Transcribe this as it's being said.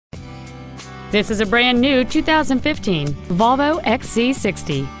This is a brand new 2015 Volvo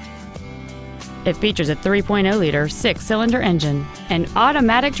XC60. It features a 3.0-liter six-cylinder engine, an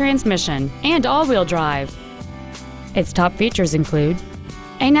automatic transmission, and all-wheel drive. Its top features include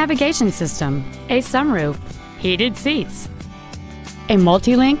a navigation system, a sunroof, heated seats, a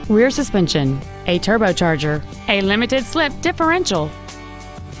multi-link rear suspension, a turbocharger, a limited-slip differential,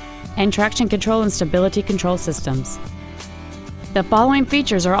 and traction control and stability control systems. The following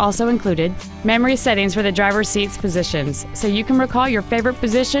features are also included: memory settings for the driver's seat's positions, so you can recall your favorite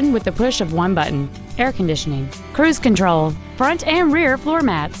position with the push of one button, air conditioning, cruise control, front and rear floor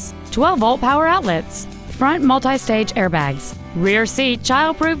mats, 12-volt power outlets, front multi-stage airbags, rear seat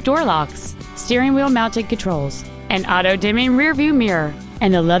child-proof door locks, steering wheel mounted controls, an auto-dimming rear-view mirror,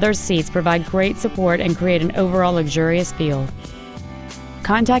 and the leather seats provide great support and create an overall luxurious feel.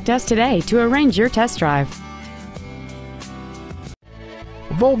 Contact us today to arrange your test drive.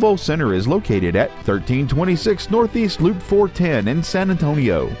 Volvo Center is located at 1326 Northeast Loop 410 in San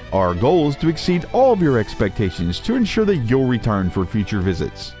Antonio. Our goal is to exceed all of your expectations to ensure that you'll return for future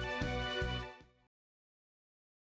visits.